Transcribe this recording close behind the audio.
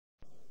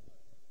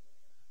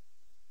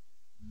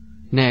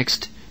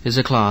Next is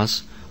a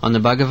class on the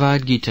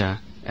Bhagavad Gita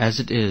as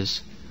it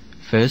is,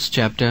 first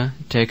chapter,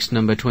 text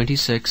number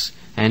 26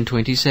 and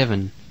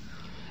 27,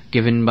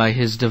 given by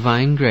His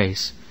Divine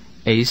Grace,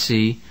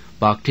 A.C.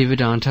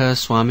 Bhaktivedanta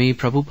Swami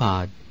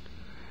Prabhupada,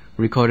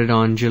 recorded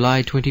on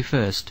July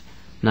 21st,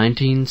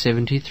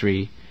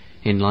 1973,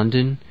 in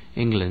London,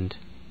 England.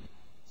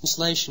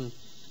 Translation.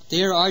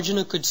 There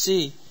Arjuna could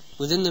see,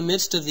 within the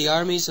midst of the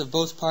armies of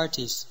both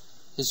parties,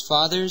 his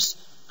fathers,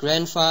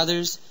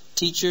 grandfathers,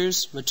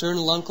 teachers,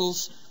 maternal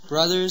uncles,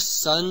 brothers,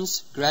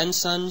 sons,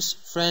 grandsons,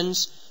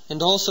 friends,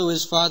 and also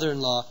his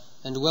father-in-law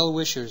and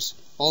well-wishers,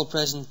 all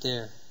present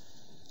there.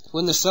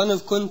 When the son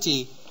of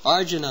Kunti,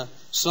 Arjuna,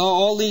 saw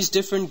all these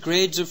different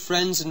grades of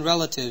friends and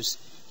relatives,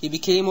 he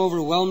became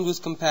overwhelmed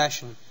with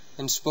compassion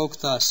and spoke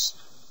thus.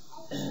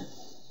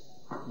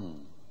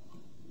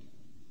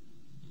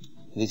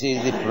 This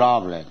is the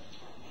problem.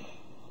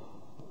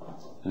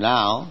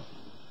 Now,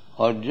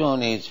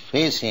 Arjuna is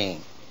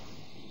facing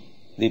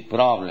the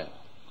problem.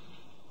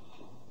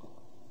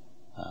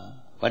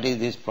 What is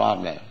this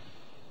problem?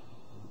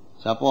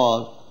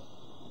 Suppose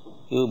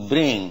you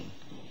bring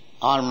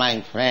all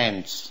my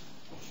friends,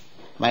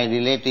 my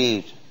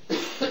relatives,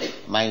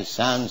 my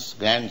sons,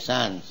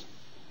 grandsons,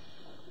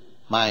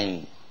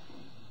 my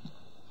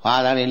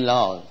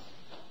father-in-law,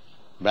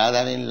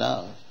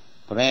 brother-in-law,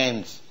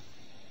 friends,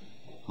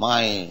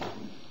 my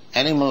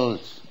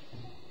animals,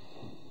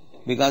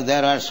 because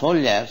there are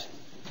soldiers,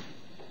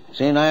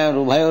 Senaya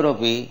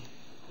Rubhayoropi,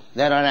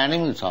 there are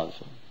animals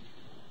also,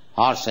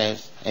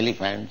 horses,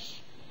 elephants,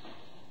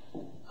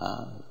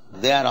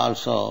 they are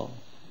also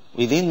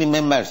within the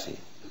membership.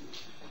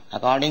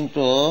 According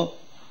to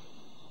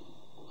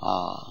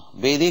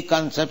Vedic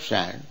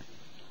conception,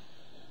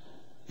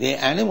 the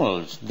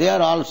animals, they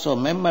are also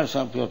members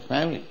of your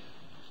family,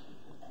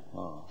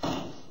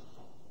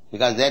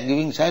 because they are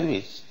giving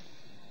service.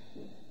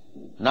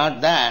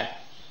 Not that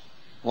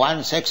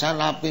one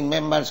section of the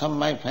members of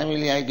my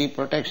family I give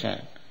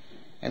protection,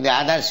 and the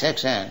other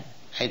section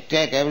I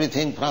take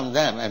everything from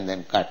them and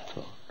then cut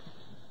throat.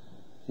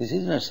 This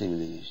is not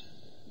civilization.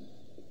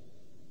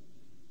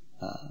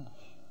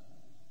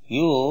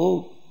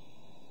 You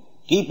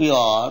keep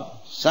your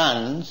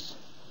sons,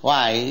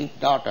 wife,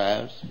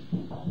 daughters,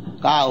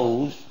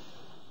 cows,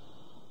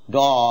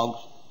 dogs,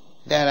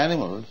 they are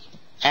animals,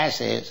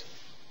 asses,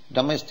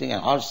 domestic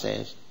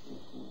horses,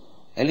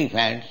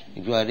 elephants.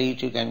 If you are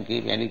rich, you can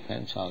keep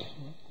elephants also.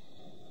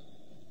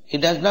 It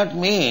does not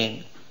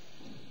mean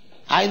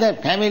either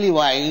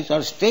family-wise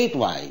or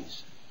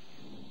state-wise.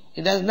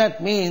 It does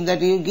not mean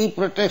that you give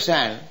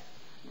protection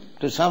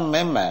to some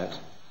members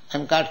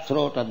and cut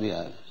throat of the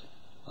others.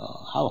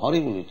 Oh, how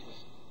horrible it is.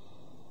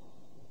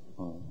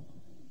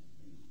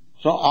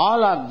 So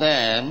all of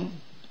them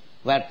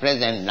were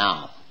present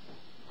now.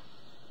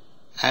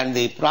 And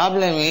the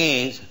problem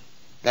is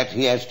that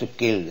he has to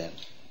kill them.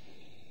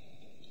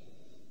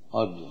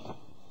 Arjuna.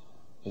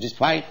 It is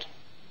fight.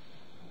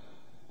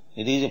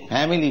 It is a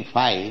family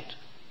fight.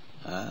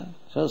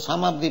 So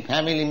some of the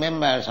family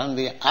members on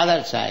the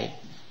other side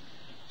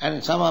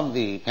and some of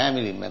the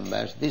family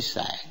members this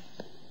side.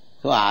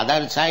 So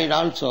other side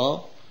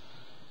also,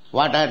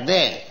 what are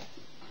they?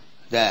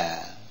 The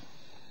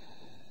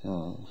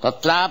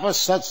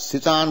Tatrapasat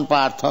Sitan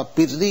Partha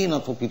Pitrin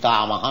to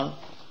Pitamahan.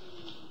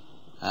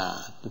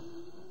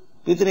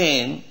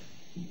 Pitrin,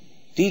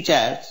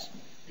 teachers,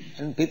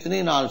 and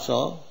Pitrin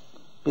also.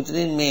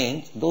 Pitrin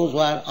means those who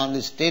are on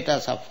the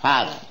status of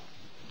father.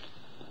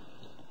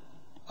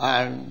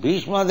 And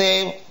Bhishma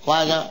Dev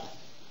was a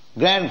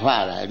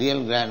grandfather, a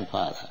real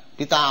grandfather,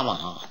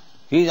 Pitamaha.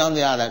 He is on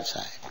the other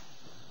side.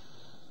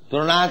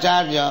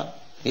 Dronacharya,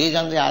 he is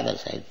on the other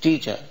side,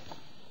 teacher.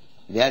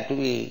 They are to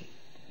be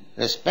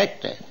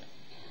respected.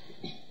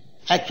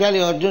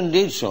 Actually Arjuna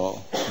did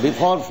so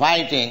before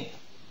fighting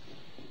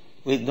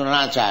with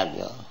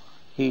Dronacharya.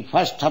 He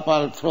first of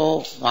all threw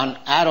one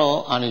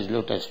arrow on his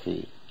lotus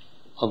feet,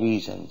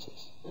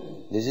 obeisances.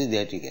 This is the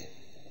etiquette.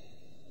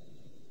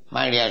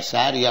 My dear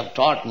sir, you have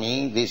taught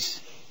me this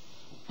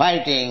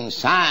fighting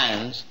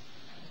science,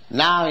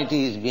 now it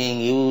is being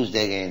used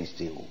against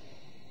you.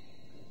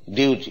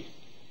 Duty.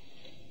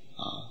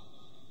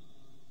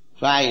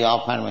 So I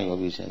offer my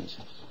obeisances.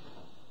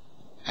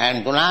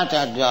 And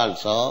Dronacharya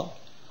also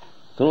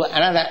threw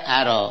another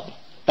arrow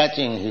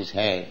touching his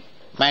head.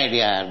 My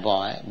dear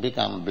boy,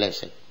 become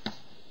blessed.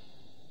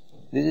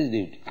 This is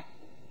duty.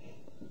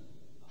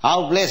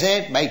 How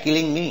blessed? By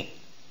killing me.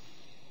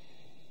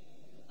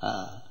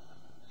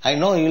 I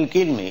know you will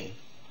kill me,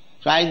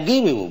 so I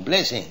give you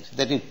blessings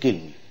that you kill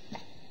me.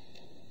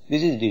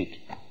 This is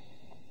duty.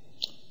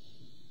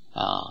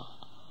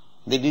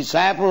 The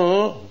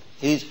disciple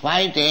is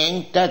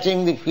fighting,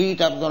 touching the feet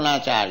of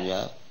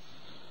Dronacharya.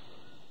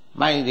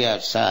 My dear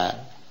sir,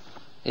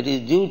 it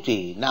is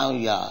duty. Now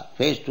you are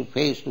face to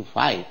face to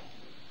fight.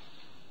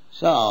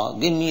 So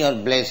give me your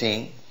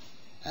blessing.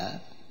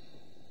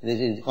 This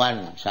is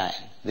one side.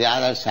 The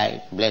other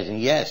side, blessing.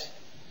 Yes,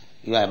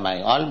 you are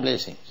my all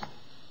blessings.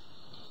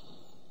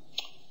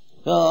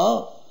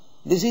 So,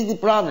 this is the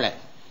problem.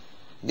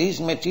 this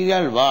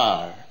material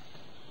world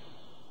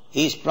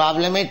is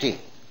problematic,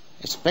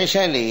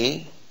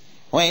 especially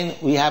when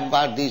we have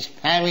got these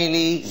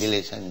family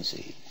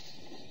relationships.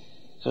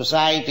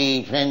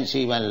 Society,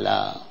 friendship and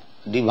love,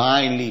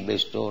 divinely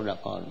bestowed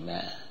upon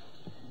man.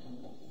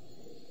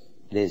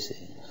 They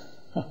say.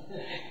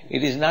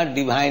 It is not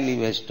divinely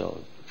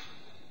bestowed.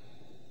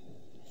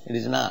 It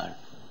is not.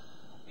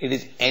 It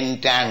is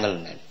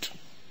entanglement.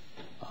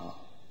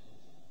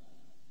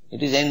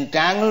 It is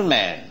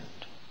entanglement.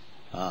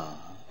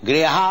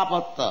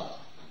 Grihapatta.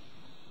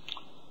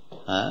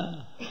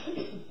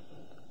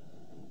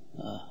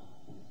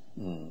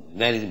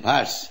 There is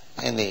verse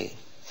in the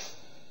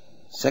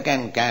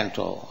second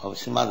canto of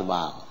Srimad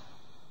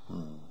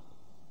Bhagavatam.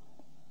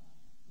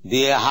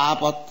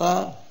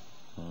 Dehapatta.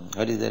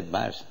 What is that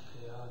verse?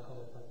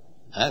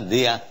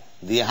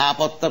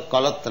 Dehapatta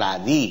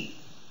kalatradi.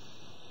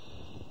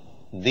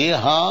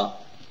 Deha,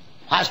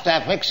 first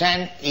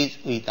affection is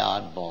with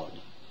our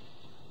body.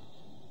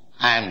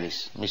 I am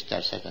this,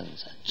 Mr. Second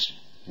such.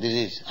 This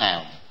is I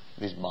am,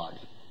 this body.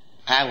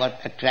 I have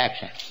got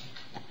attraction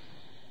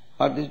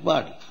for this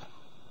body.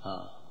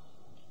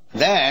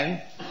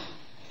 Then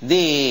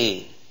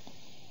the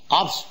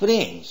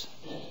offsprings,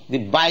 the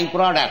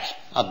byproducts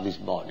of this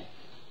body.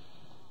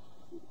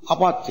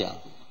 Apatya.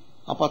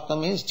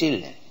 Apatya means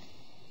children.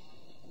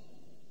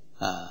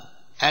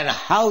 And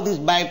how this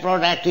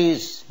byproduct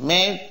is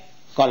made?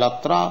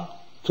 Kalatra,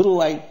 through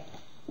wife.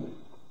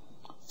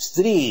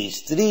 Stri.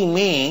 Stri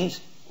means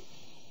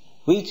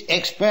which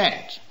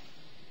expands.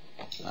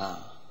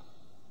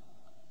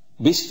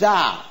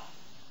 Vista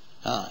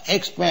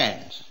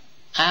expands.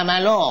 I am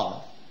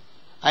alone.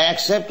 I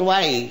accept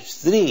wife,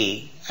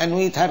 Stri, and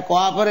with her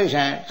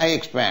cooperation I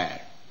expand.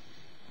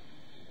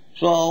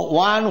 So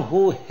one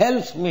who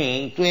helps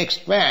me to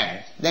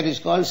expand, that is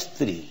called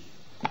Stri.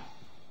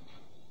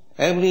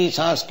 Every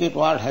Sanskrit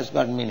word has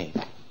got meaning.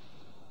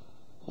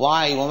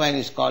 Why woman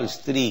is called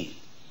Stri?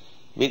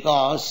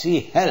 Because she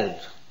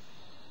helps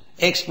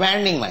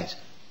expanding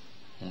myself.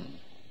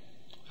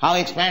 How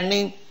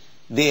expanding?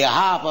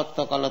 Deha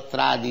patta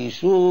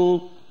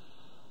kalatradisu.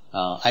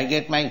 I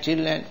get my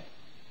children.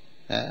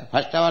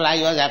 First of all,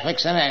 I was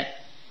affectionate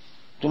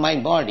to my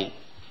body.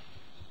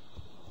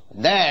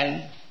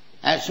 Then,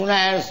 as soon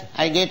as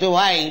I get a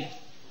wife,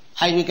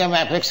 I become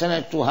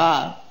affectionate to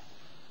her.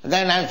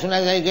 Then as soon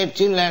as I get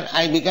children,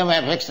 I become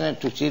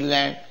affectionate to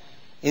children.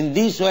 In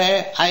this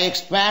way, I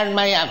expand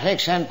my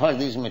affection for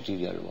this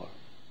material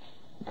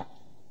world.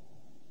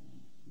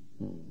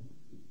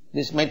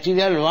 This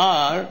material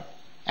world,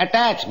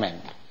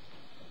 attachment.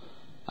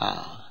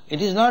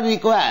 It is not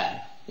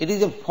required. It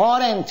is a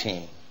foreign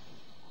thing.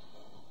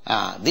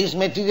 This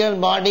material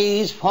body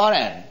is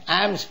foreign.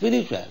 I am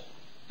spiritual.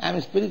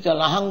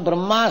 Aham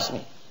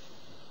brahmasmi.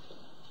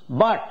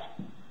 But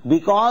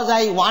because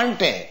I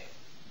wanted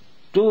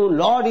to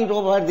lord it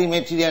over the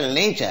material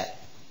nature,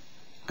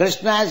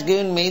 Krishna has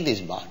given me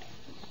this body.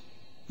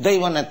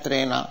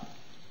 Daivanatrena.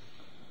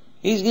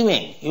 He is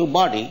giving you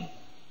body.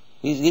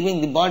 He is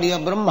giving the body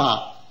of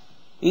Brahma.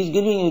 He is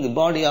giving you the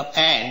body of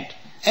ant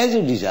as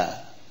you desire.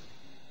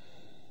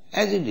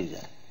 As you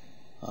desire.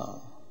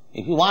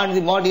 If you want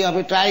the body of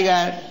a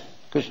tiger,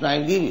 Krishna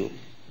will give you.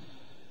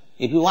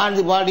 If you want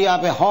the body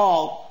of a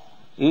hawk,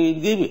 he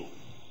will give you.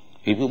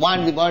 If you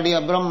want the body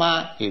of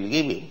Brahma, he will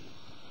give you.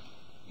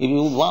 If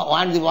you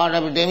want the body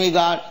of a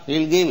demigod, he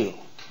will give you.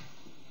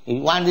 If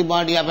you want the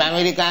body of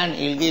American,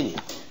 he will give you.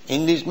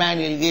 Englishman,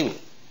 he will give you.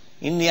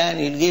 Indian,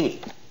 he will give you.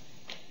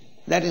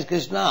 That is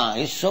Krishna.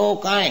 He is so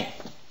kind.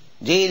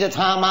 Je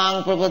jatha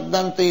mang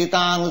prapaddante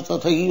tang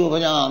tathaiva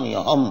bhajami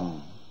aham.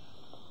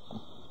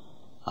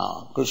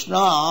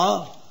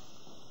 Krishna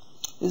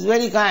is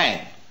very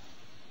kind.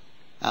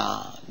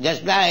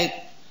 Just like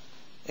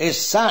a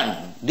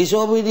son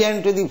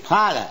disobedient to the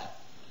father,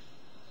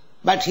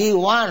 but he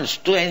wants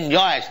to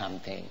enjoy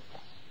something.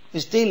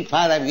 Still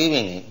father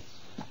giving him.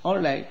 All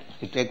right,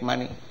 you take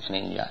money and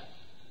enjoy.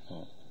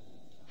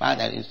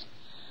 Father is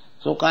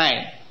so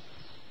kind.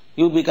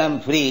 You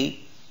become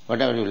free,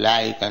 whatever you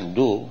like and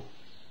do,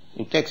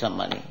 you take some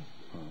money.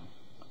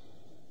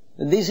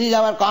 This is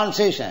our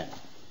concession.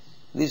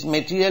 This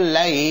material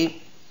life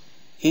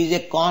is a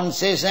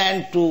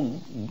concession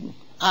to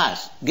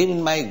us,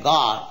 given by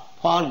God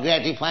for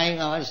gratifying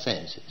our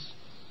senses.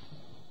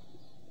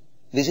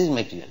 This is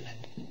material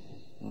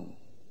life.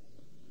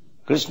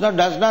 Krishna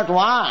does not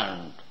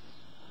want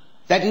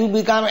that you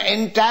become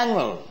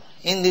entangled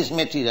in this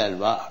material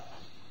world.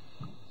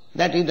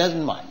 That he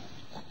doesn't want.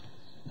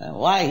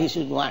 Why he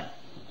should want?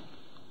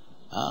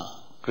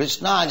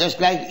 Krishna, just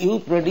like you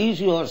produce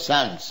your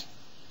sons,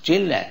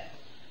 children.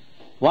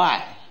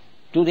 Why?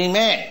 To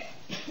remain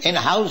in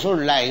household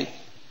life,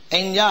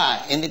 enjoy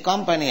in the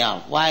company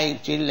of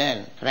wife,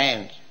 children,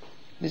 friends.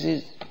 This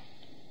is,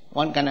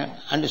 one can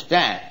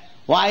understand.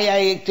 Why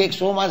I take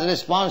so much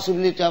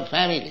responsibility of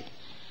family?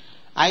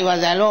 I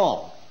was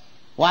alone.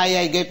 Why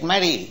I get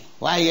married?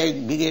 Why I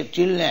beget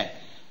children?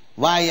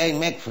 Why I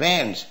make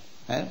friends?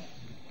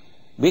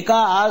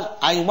 Because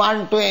I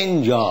want to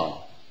enjoy.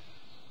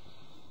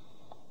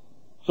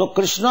 So So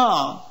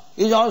Krishna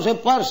is also a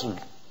person.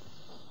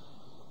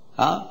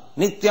 Nitya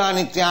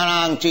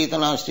nityanam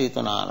chetanas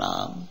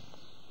chetananam.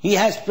 He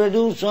has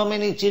produced so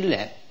many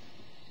children,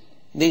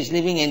 these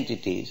living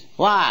entities.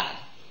 Why?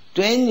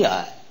 To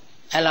enjoy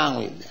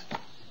along with them.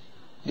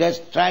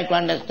 Just try to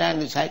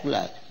understand the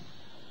psychology.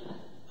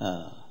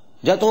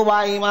 Jato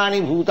va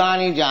imani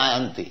bhutani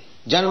jayanti.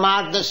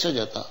 Janmadasya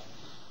jata.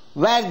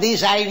 Where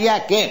this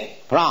idea came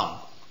from,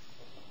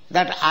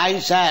 that I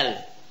shall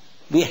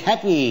be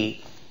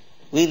happy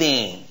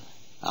within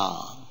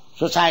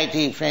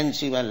society,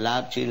 friendship and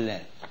love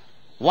children.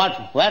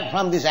 Where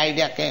from this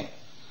idea came?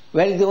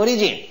 Where is the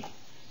origin?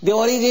 The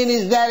origin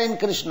is there in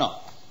Krishna.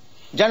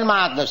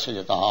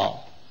 Janmadasya jata.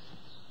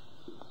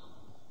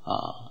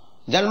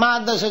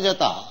 Janmadasya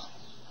jata.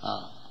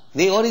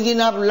 The origin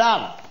of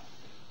love.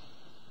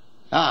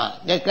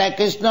 Just like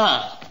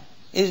Krishna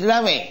is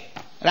loving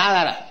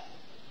Radharani.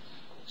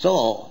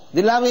 So,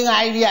 the loving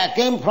idea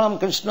came from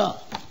Krishna.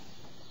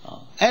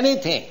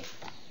 Anything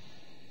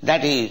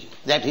that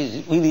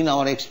is within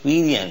our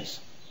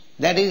experience,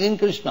 that is in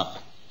Krishna.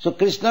 So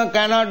Krishna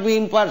cannot be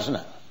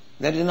impersonal.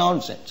 That is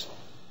nonsense.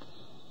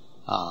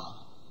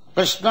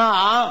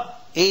 Krishna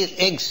is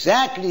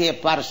exactly a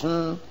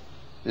person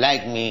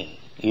like me,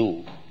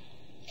 you.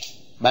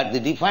 But the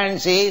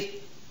difference is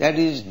that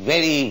he is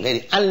very,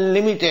 very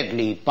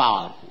unlimitedly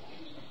powerful.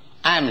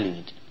 I am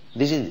limited.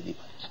 This is the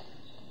difference.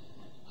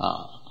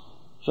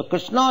 So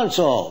Krishna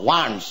also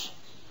wants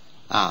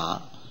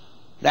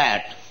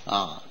that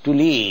to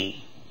live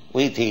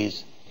with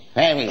his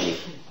family.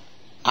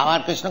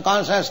 Our Krishna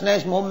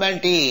consciousness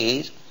movement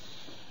is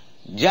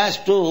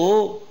just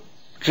to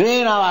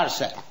train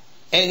ourselves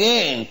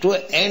again to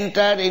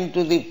enter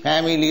into the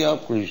family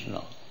of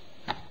Krishna.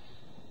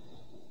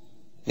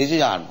 This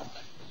is our movement.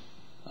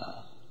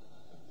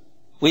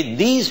 With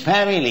these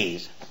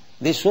families,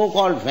 the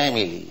so-called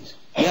families,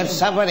 we are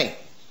suffering.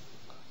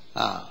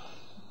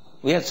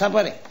 We are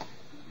suffering.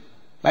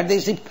 But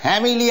this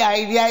family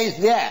idea is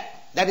there.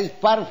 That is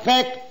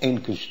perfect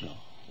in Krishna,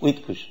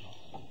 with Krishna.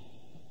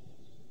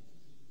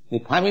 The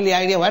family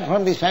idea, where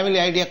from this family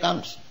idea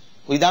comes?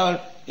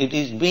 Without it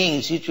is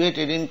being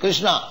situated in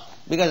Krishna.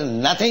 Because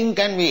nothing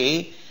can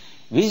be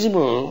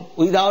visible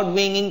without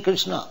being in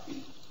Krishna.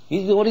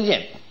 He is the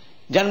origin.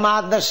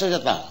 Janmadasya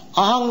jata.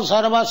 Aham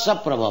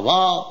sarvasya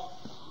prabhava.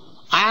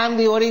 I am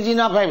the origin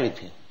of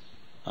everything.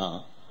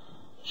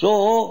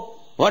 So,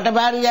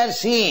 whatever we are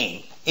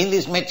seeing in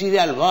this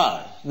material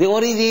world, the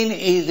origin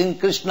is in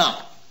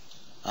Krishna.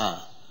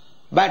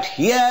 But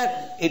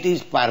here it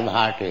is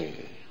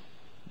perverted.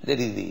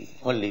 That is the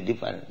only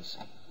difference.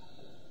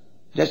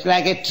 Just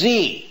like a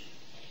tree,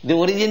 the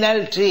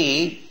original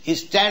tree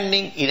is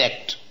standing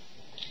erect.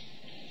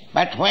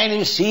 But when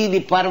you see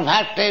the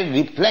perverted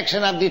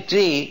reflection of the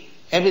tree,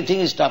 everything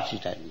is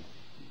topsy-turvy.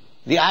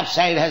 The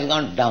upside has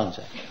gone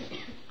downside.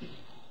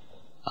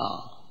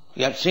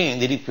 You have seen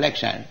the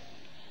reflection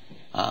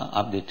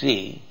of the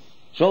tree.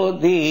 So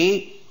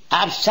the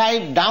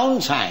upside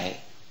downside,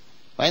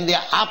 when the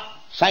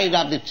upside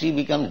of the tree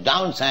becomes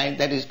downside,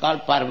 that is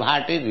called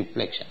perverted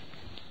reflection.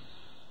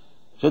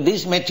 So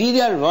this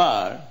material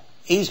world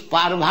is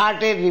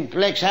perverted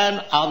reflection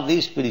of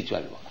the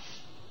spiritual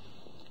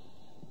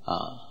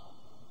world.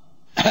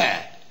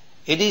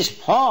 It is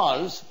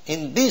false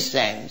in this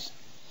sense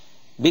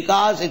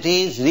because it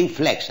is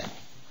reflection.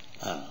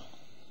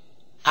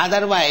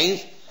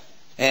 Otherwise,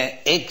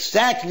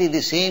 exactly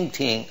the same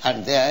thing are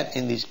there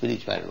in the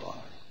spiritual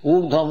world.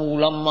 Urdhva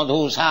moolam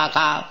madhu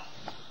shakha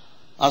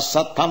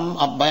asatham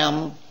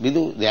abhayam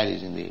vidu. There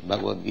is in the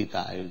Bhagavad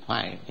Gita, you will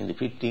find in the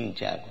 15th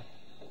chapter.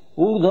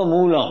 Urdhva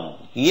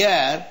moolam.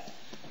 Here,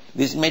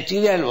 this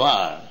material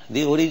world,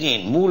 the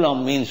origin,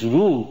 moolam means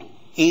root,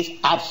 is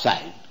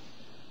upside.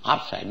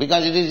 Upside,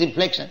 because it is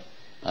reflection.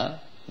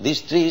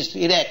 This tree is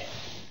erect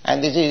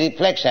and this is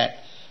reflection,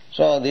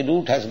 so the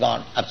root has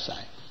gone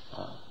upside.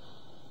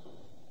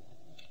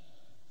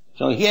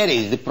 So here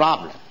is the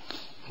problem.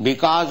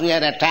 Because we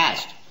are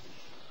attached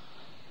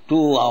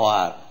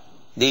to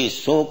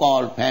this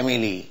so-called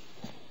family,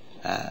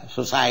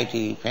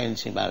 society,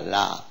 friendship and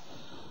love,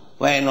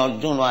 when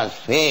Arjuna was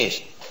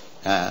faced,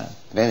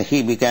 then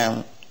he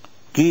became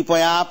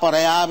Kripaya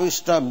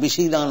parayavishta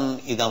visidan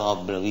idam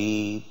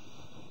abravit.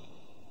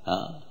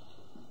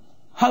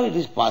 How it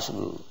is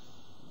possible,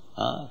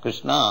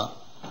 Krishna,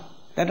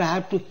 that I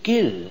have to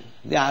kill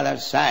the other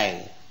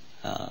side,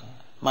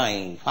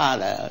 my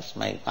fathers,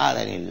 my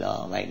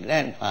father-in-law, my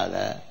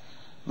grandfather,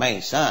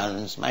 my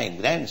sons, my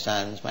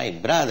grandsons, my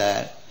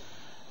brother,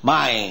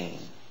 my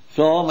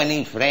so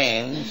many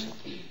friends.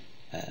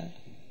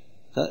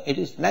 So it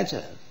is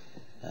natural.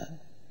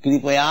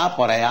 Kripaya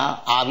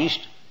paraya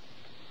avishta.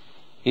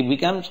 He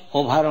becomes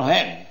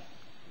overwhelmed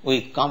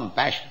with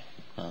compassion.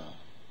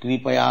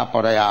 Kripaya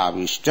paraya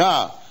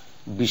avishta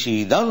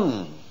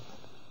visidam.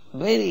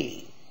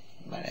 Very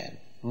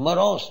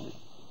morosely.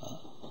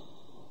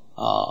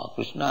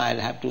 Krishna, I'll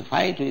have to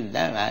fight with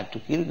them, I have to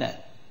kill them.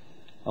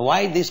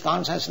 Why this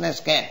consciousness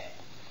came?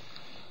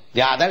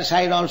 The other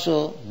side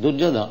also,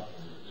 Duryodhana.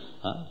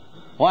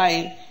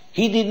 Why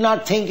He did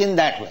not think in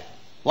that way.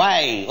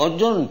 Why?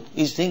 Arjuna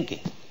is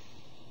thinking.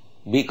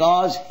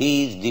 Because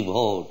he is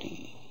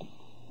devotee.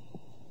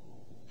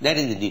 That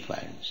is the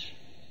difference.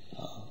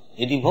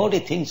 A devotee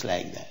thinks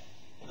like that.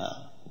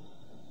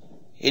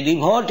 A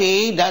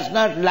devotee does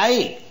not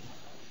like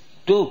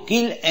to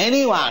kill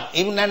anyone,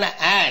 even an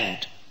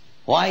ant.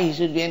 Why he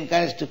should be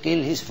encouraged to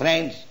kill his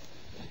friends?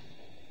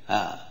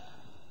 A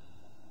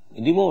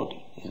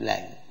devotee is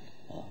like that.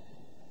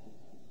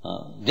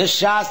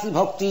 Jasyasti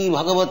bhakti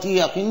bhagavati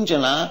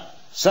akinchana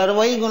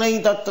sarvai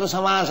gunai tatra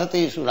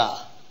samasate sura.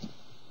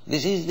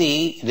 This is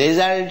the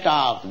result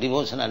of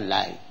devotional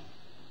life.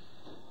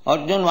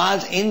 Arjuna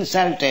was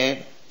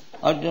insulted,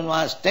 Arjuna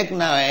was taken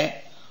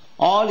away,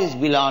 all his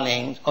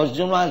belongings,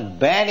 Arjuna was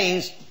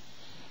banished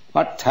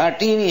for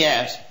 13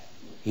 years,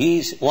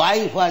 his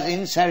wife was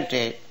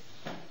insulted,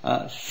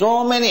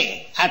 so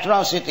many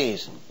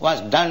atrocities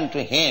was done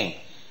to him.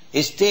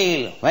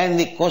 Still, when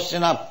the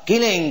question of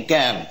killing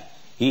came,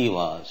 he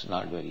was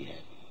not very happy.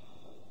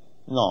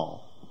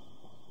 No.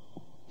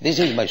 This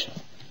is Vaishnava.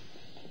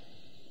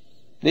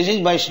 This is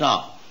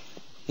Vaishnava.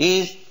 He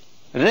is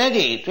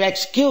ready to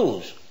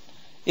excuse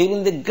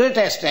even the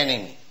greatest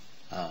enemy.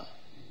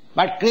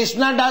 But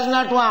Krishna does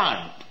not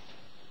want.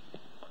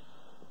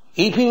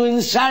 If you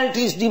insult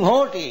his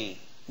devotee,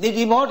 the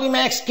devotee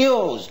may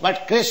excuse,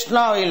 but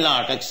Krishna will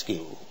not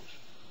excuse.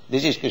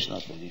 This is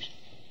Krishna's position.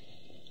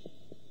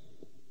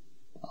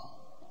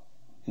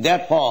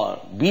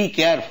 Therefore, be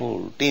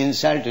careful to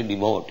insult a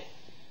devotee.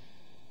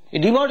 A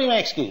devotee may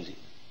excuse you,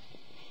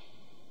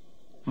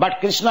 but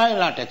Krishna will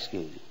not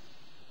excuse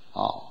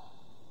you.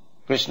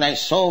 Krishna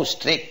is so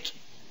strict.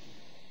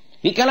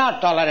 He cannot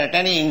tolerate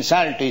any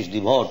insult to his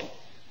devotee.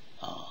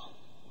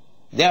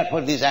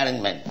 Therefore, this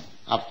arrangement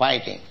of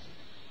fighting.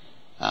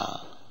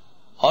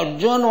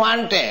 Arjuna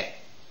wanted,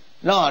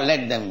 no,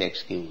 let them be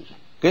excused.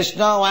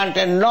 Krishna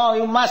wanted, no,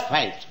 you must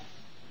fight.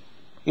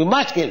 You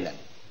must kill them.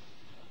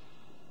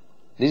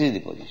 This is the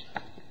position.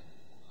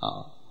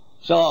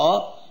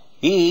 So,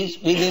 he is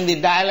within the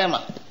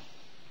dilemma.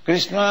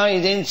 Krishna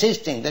is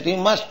insisting that you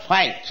must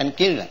fight and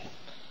kill them.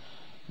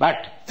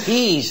 But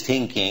he is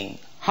thinking,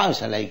 how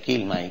shall I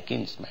kill my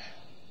kinsman?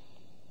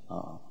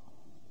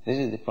 This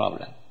is the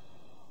problem.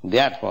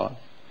 Therefore,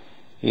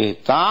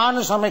 tan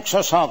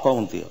samiksha sa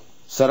kauntiya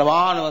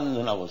sarvan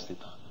bandhuna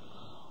avastita.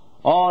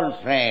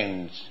 All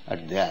friends are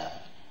there.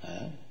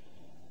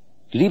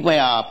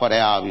 Lipaya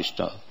paraya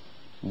vishta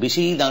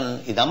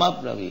visidan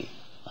idamabravi.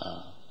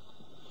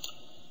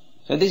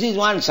 So this is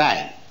one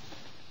side.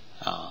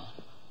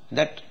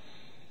 That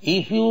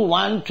if you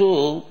want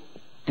to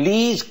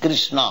please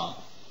Krishna,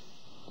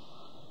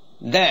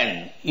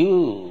 then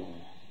you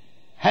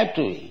have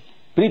to be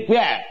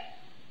prepared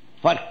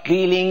for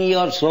killing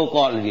your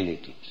so-called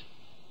relatives.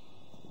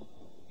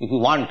 If you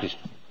want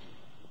Krishna,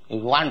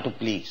 if you want to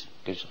please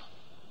Krishna.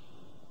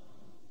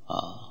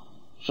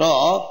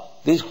 So,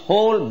 this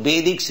whole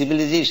Vedic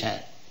civilization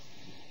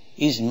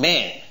is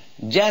made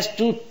just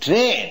to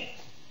train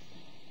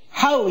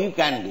how you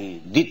can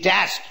be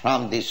detached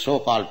from this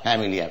so-called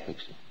family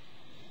affection.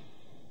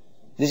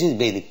 This is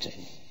Vedic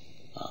training.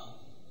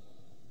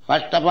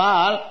 First of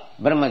all,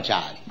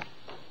 brahmachari.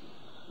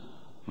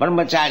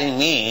 Brahmachari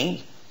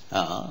means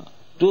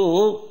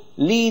to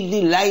lead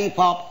the life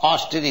of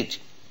austerity.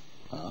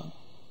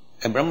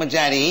 A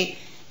brahmachari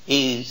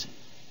is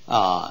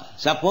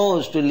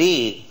supposed to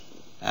lead,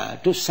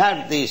 to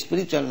serve the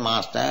spiritual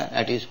master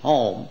at his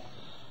home,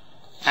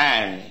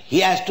 and he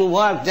has to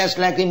work just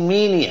like a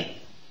menial.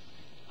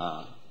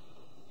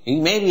 He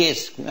may be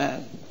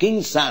a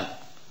king's son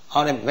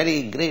or a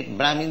very great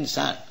Brahmin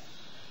son,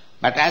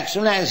 but as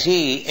soon as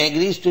he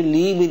agrees to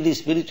live with the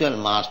spiritual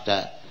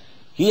master,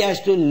 he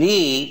has to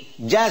live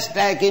just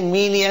like a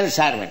menial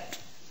servant.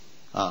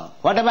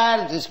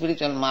 Whatever the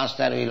spiritual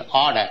master will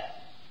order,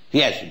 he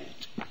has to do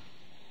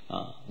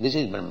it. This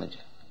is brahmacharya.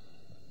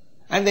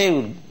 And they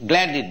would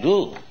gladly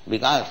do,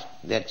 because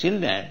their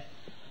children,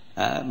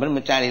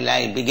 brahmachari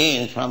life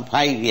begins from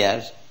 5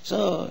 years.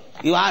 So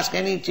you ask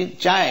any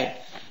child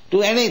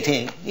to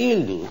anything, he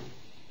will do.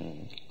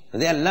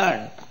 They are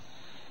learned.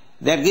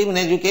 They are given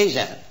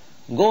education.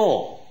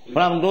 Go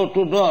from door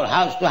to door,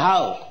 house to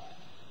house,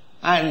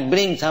 and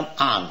bring some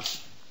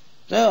alms.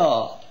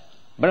 So,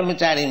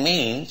 brahmachari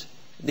means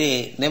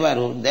the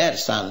neighborhood, their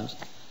sons.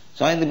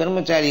 So when the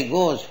brahmachari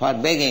goes for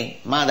begging,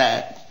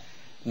 mother,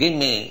 give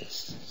me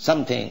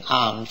something,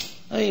 alms,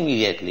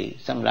 immediately,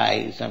 some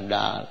rice, some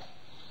dal,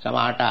 some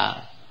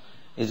atta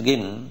is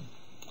given,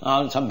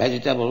 or some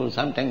vegetables,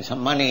 sometimes some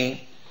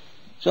money.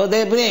 So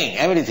they bring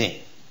everything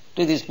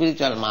to the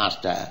spiritual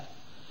master,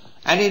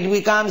 and it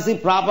becomes the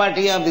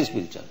property of the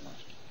spiritual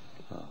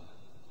master.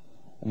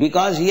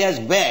 Because he has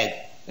begged,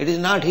 it is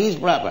not his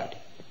property.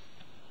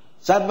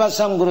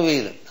 Sarvasam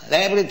Guruvid,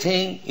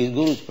 everything is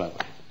Guru's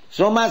property.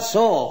 So much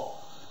so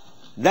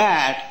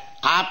that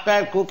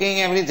after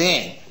cooking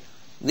everything,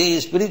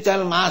 the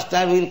spiritual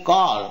master will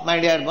call, my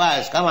dear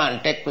boys, come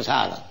on, take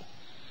prasadam.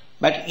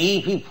 But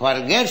if he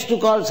forgets to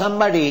call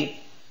somebody,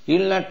 he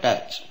will not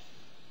touch.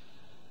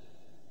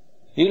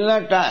 He will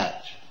not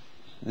touch.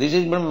 This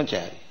is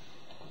brahmachari.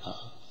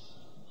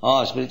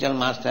 Oh, spiritual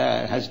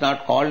master has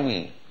not called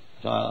me,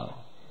 so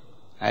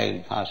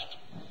I fast.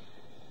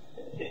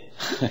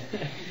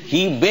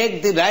 He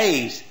baked the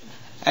rice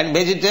and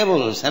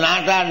vegetables and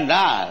atta and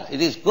dal.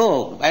 It is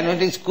cooked. And when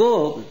it is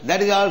cooked,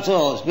 that is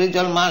also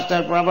spiritual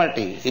master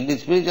property. If the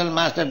spiritual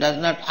master does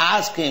not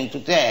ask him to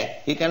take,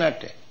 he cannot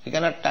take. He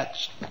cannot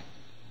touch.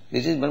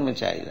 This is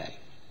brahmachari life.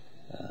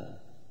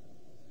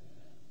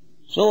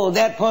 So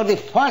therefore the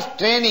first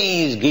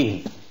training is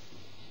given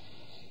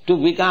to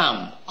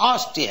become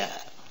austere,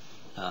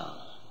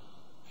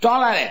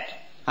 tolerate.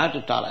 How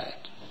to tolerate?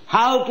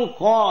 How to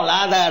call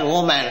other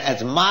woman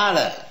as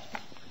mother.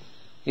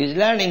 He is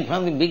learning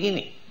from the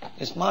beginning.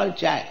 A small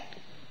child.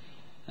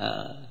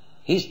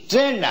 He is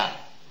trained up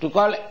to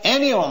call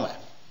any woman,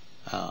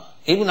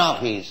 even of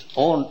his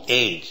own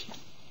age,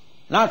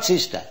 not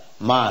sister,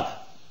 mother.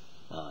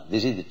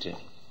 This is the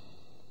training.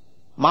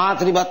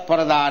 Matrivat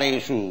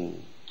paradareshu.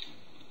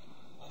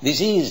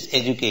 This is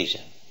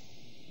education.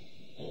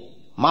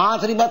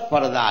 Matrivat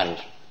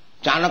paradareshu.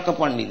 Chanakya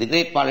Pandit, the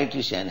great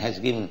politician, has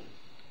given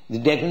the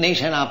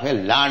definition of a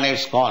learned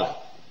scholar.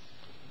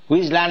 Who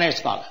is learned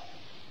scholar?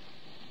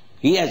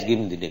 He has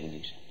given the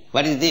definition.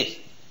 What is this?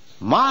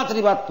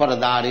 Matrivat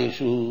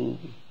paradareshu.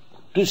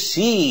 To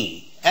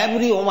see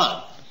every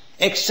woman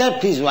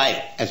except his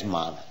wife as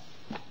mother.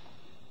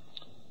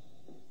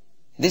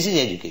 This is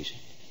education.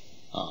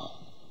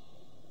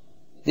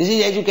 This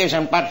is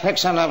education,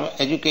 perfection of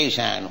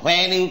education,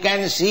 when you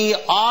can see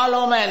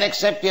all women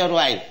except your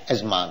wife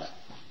as mother.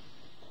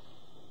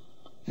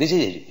 This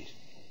is education.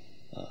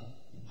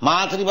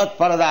 Matrivat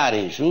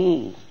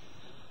paradareshu,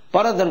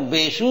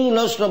 paradarveshu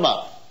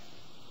lostrava.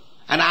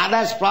 And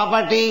others'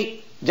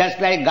 property, just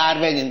like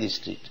garbage in the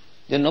street.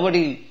 Then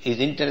nobody is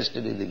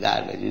interested in the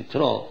garbage. You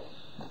throw.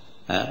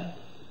 And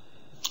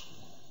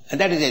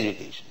that is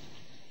education.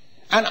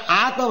 And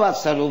atmavat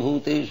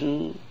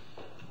sarvabhuteshu.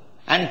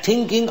 And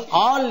thinking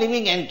all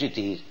living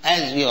entities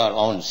as your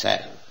own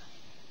self.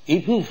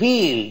 If you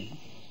feel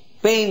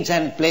pains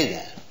and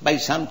pleasure by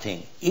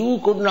something, you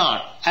could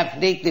not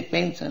afflict the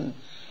pains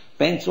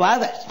to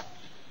others.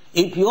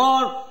 If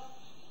your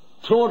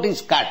throat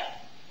is cut,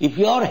 if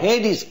your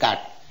head is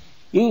cut,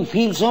 you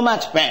feel so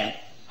much pain,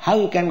 how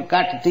you can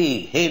cut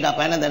the head of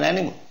another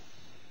animal?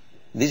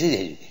 This is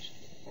education.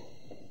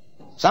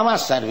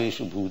 Samas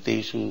sarveshu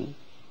bhuteshu.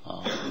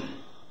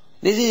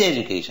 This is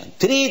education.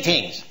 Three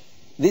things.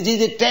 This is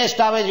the test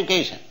of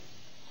education.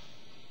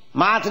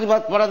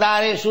 Matrivat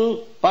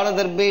paradareshu,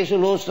 paradarveshu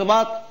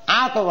lostravat,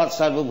 atavat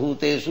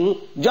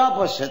sarvabhuteshu,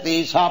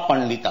 japasyati sa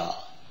pandita.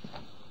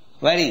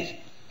 Where is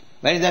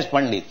that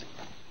pandit?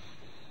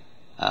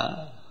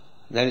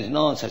 There is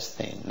no such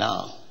thing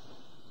now.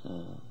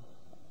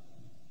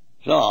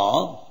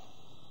 So,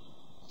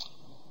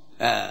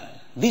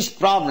 this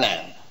problem,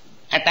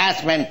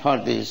 attachment for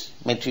this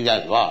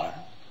material world,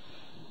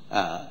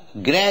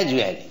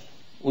 gradually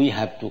we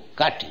have to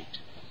cut it.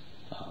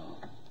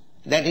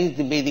 That is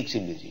the Vedic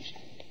civilization.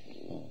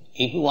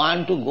 If you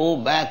want to go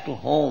back to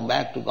home,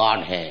 back to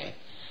Godhead,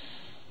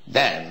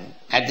 then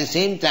at the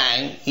same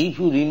time, if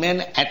you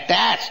remain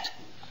attached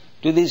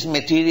to this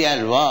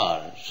material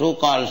world,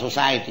 so-called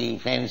society,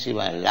 friendship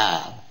and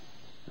love,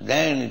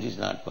 then it is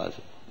not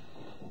possible.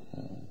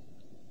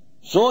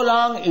 So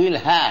long you will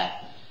have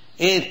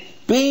a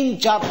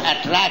pinch of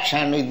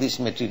attraction with this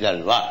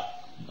material world.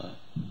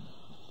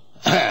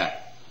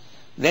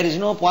 There is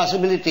no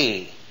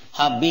possibility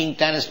of being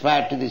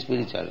transferred to the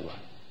spiritual world.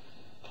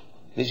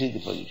 This is the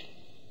position.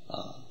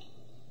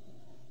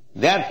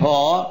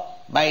 Therefore,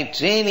 by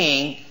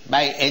training,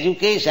 by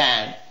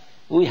education,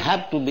 we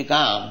have to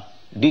become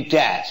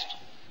detached.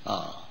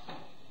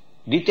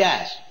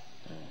 Detached.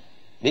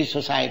 This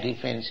society,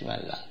 friendship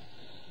and love.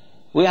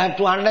 We have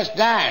to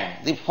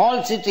understand the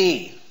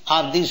falsity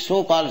of this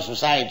so-called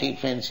society,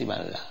 friendship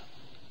and love.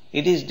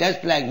 It is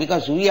just like,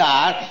 because we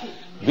are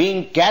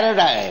being carried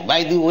away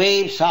by the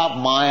waves of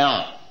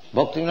Maya.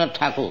 Bhaktivinoda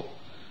Thakur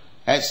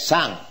has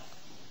sung,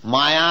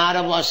 Mayar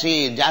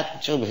vase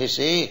jatcho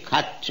bhese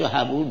khacho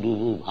habu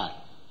dubu bhat.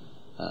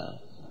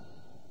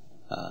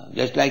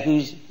 Just like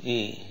you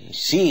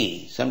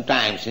see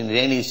sometimes in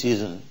rainy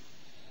season,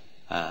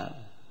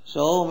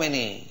 so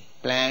many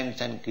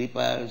plants and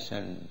creepers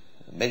and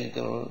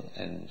vegetables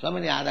and so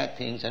many other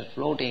things are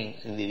floating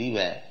in the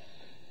river,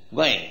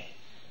 going.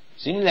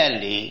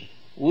 Similarly,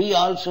 we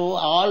also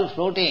are all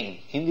floating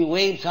in the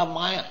waves of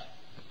Maya.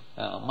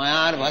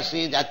 Mayar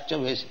vase jatcho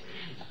bhese.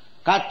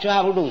 Kacho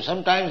habudu,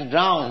 sometimes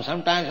drown,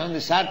 sometimes on the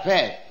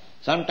surface,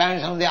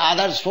 sometimes on the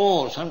other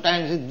shore,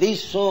 sometimes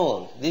this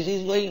shore. This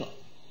is going on.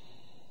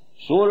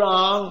 So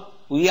long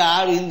we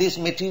are in this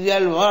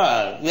material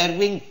world, we are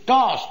being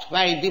tossed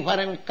by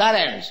different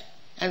currents,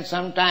 and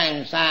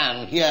sometimes I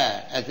am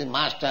here as the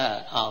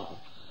master of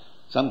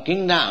some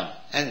kingdom,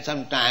 and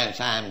sometimes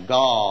I am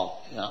dog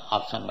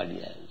of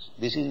somebody else.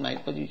 This is my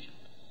position.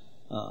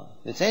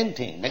 The same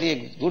thing,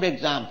 very good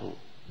example.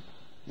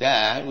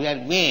 There we are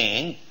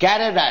being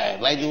carried away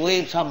by the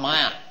waves of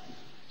Maya.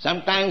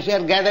 Sometimes we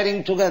are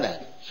gathering together,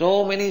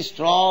 so many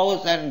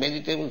straws and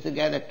vegetables are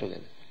gathered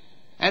together.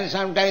 And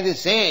sometimes the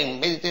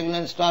same vegetable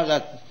and straws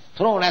are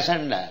thrown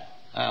asunder.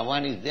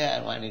 One is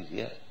there, one is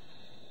here.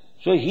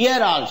 So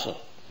here also,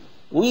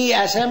 we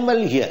assemble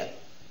here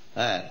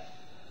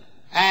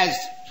as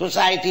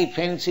society,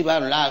 friendship or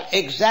love,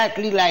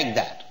 exactly like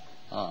that,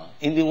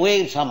 in the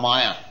waves of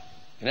Maya.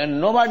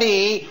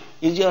 Nobody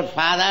is your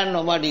father,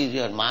 nobody is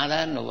your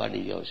mother, nobody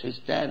is your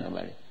sister,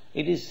 nobody.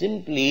 It is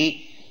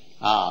simply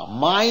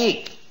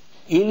Mayic,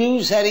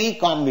 illusory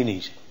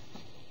combination.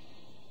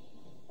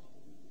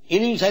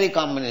 Illusory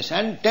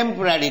combination,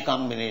 temporary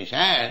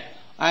combination,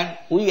 and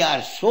we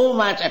are so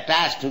much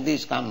attached to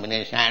this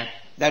combination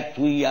that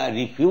we are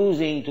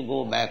refusing to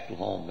go back to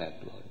home,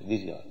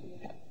 This is all.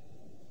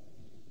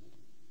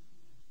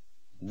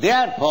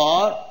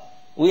 Therefore,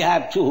 we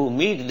have to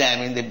meet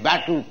them in the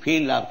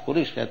battlefield of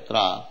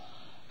Kurukshetra,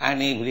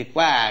 and if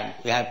required,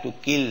 we have to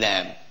kill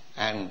them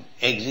and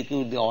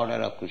execute the order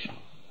of Krishna.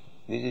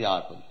 This is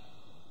our position.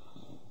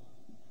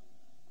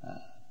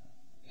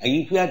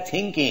 If you are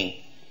thinking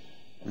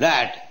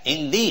that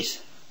in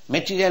this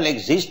material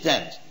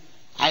existence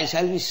I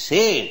shall be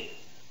saved,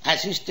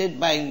 assisted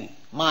by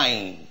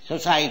my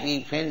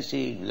society,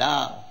 friendship,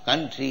 love,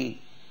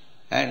 country,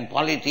 and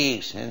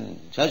politics and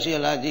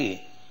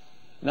sociology,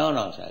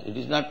 no, sir, it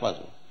is not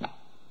possible.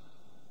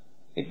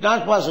 It's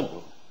not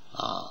possible.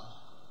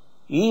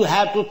 You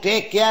have to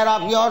take care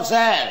of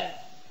yourself.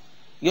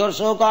 Your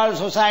so-called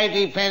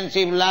society,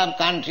 friendship, love,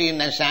 country,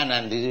 nation,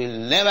 and this will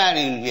never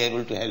be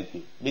able to help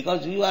you,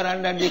 because you are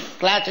under the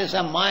clutches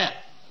of Maya.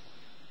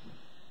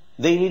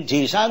 Devi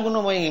jesa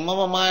gunamayi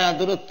mama maya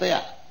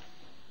duruttaya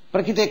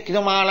prakite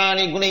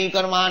kritamani gunai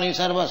karmani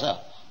sarvasa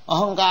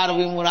ahankar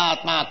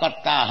vimuratma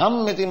karta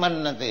ham miti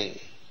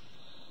mannate.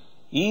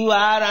 You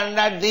are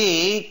under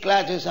the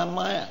clutches of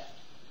Maya.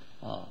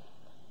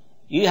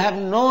 You have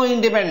no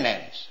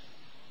independence.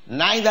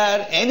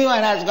 Neither anyone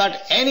has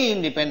got any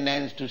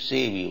independence to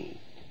save you.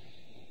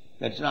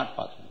 That's not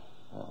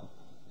possible.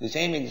 The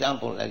same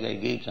example as I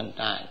gave some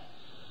time,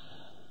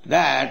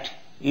 that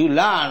you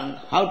learn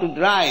how to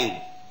drive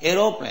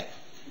aeroplane.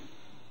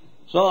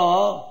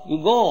 So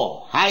you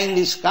go high in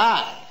the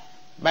sky,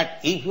 but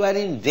if you are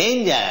in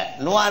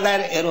danger, no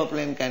other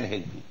aeroplane can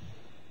help you.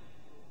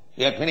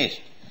 You are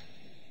finished.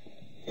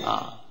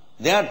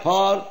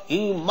 Therefore,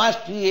 you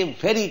must be a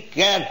very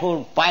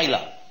careful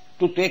pilot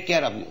to take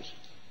care of yourself.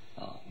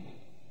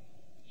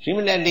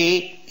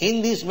 Similarly,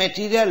 in this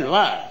material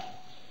world,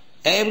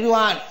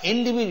 everyone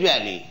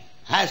individually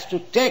has to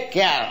take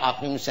care of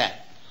himself,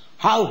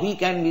 how he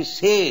can be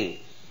saved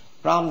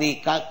from the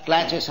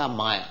clutches of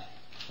Maya.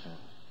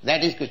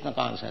 That is Krishna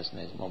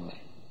consciousness movement.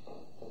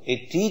 A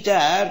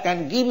teacher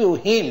can give you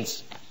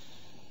hints,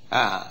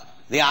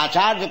 the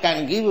Acharya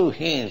can give you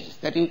hints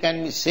that you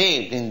can be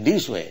saved in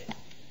this way.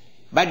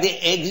 But the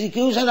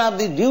execution of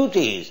the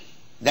duties,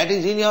 that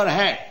is in your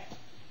hand.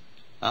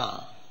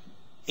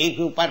 If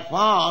you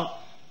perform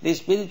the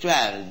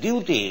spiritual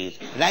duties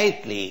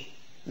rightly,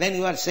 then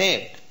you are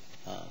saved.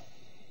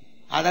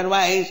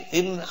 Otherwise,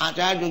 even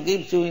Acharya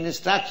gives you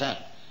instruction,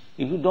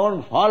 if you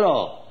don't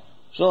follow,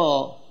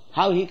 so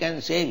how he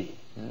can save you?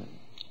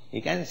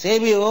 He can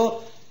save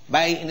you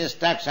by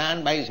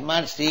instruction, by his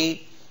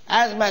mercy,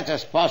 as much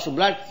as possible,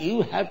 but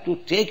you have to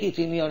take it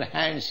in your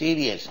hand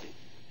seriously.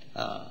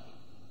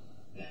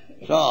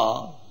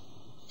 So,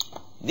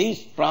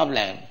 this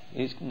problem,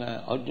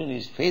 Arjuna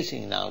is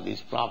facing now this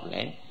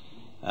problem,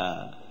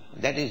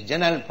 that is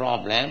general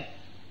problem,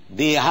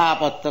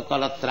 dehapatta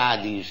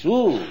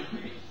kalatradisu.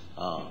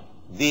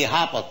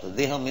 Dehapatta,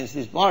 deha means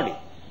this body.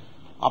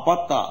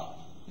 Apatta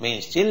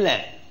means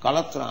children,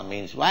 kalatra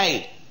means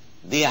wife.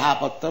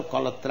 Dehapatta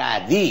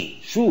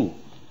kalatradisu.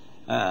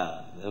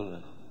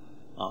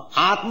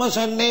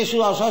 Atmasannesu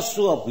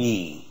asassu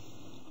api.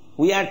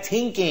 We are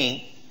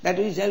thinking that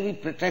we shall be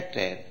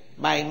protected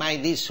by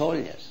these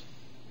soldiers.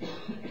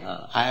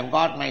 I have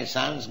got my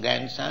sons,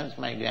 grandsons,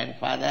 my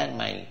grandfather,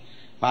 my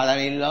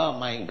father-in-law,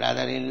 my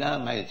brother-in-law,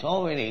 my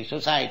so many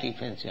society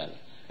friends.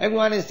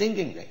 Everyone is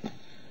thinking that.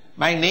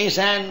 My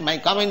nation, my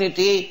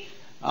community,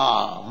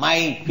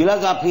 my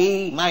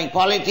philosophy, my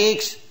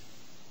politics,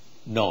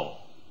 no.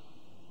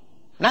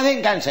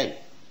 Nothing can save.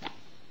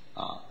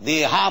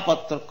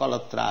 Dehapatra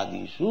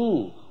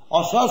kalatradisu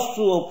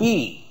asassu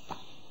api.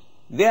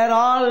 They are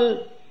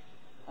all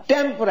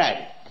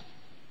temporary.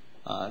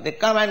 They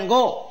come and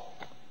go.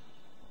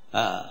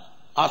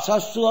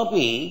 Asassu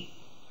api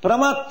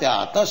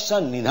pramatya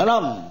tasya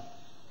nidhanam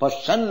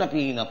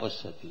pasyannapi na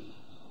pasyati.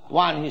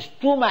 One who is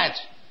too much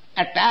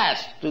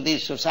attached to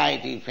this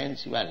society,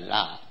 friendship and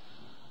love,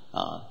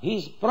 he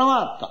is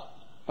pramatta.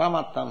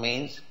 Pramatta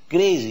means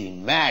crazy,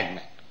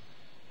 madman.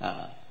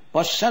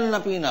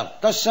 Pasyannapi na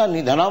tasya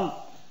nidhanam.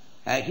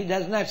 He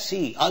does not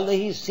see, although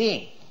he is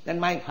seeing that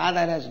my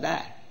father has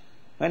died.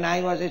 When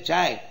I was a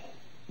child,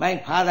 my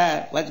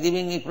father was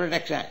giving me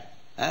protection.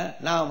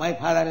 Now my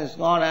father has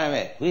gone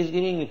away. Who is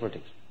giving me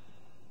protection?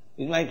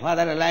 Is my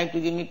father alive to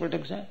give me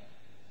protection?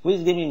 Who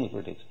is giving me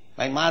protection?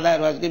 My mother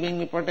was giving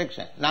me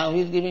protection. Now he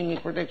is giving me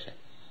protection.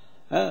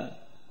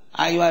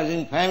 I was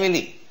in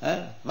family,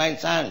 my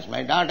sons,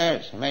 my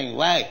daughters, my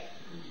wife.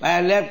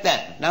 I left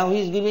them. Now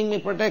he is giving me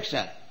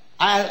protection.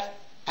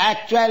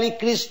 Actually,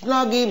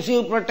 Krishna gives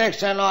you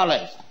protection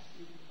always.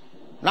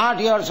 Not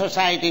your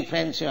society,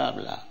 friends, your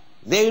love.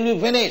 They will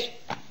be finished.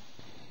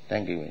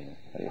 Thank you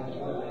very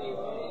much.